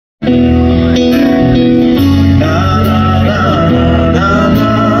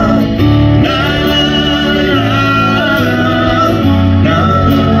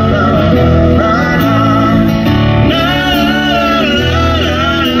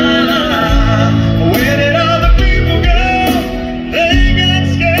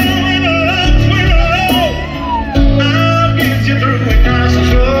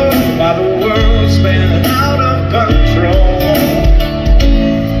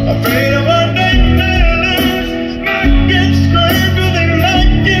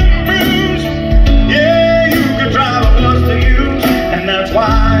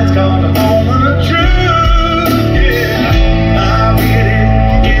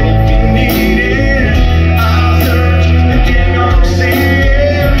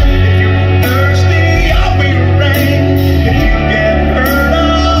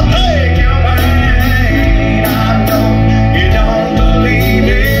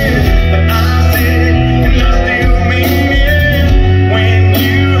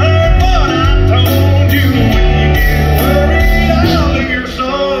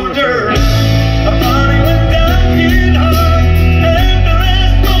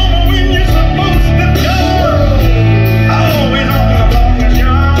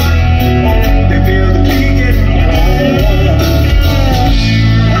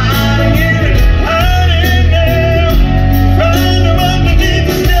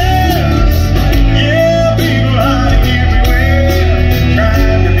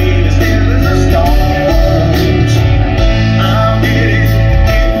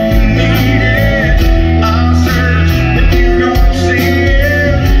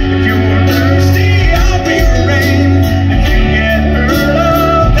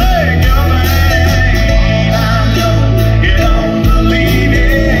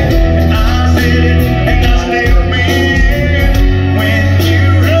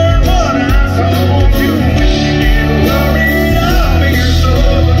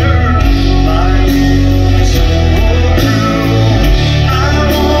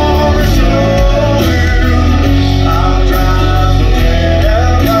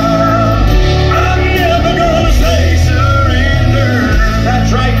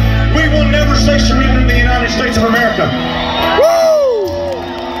America. Woo!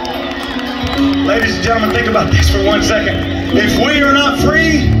 Ladies and gentlemen, think about this for 1 second. If we are not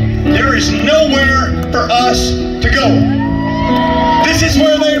free, there is nowhere for us to go. This is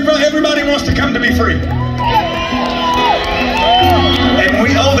where everybody wants to come to be free. And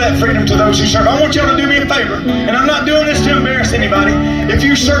we owe that freedom to those who serve. I want y'all to do me a favor, and I'm not doing this to embarrass anybody. If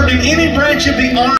you served in any branch of the army,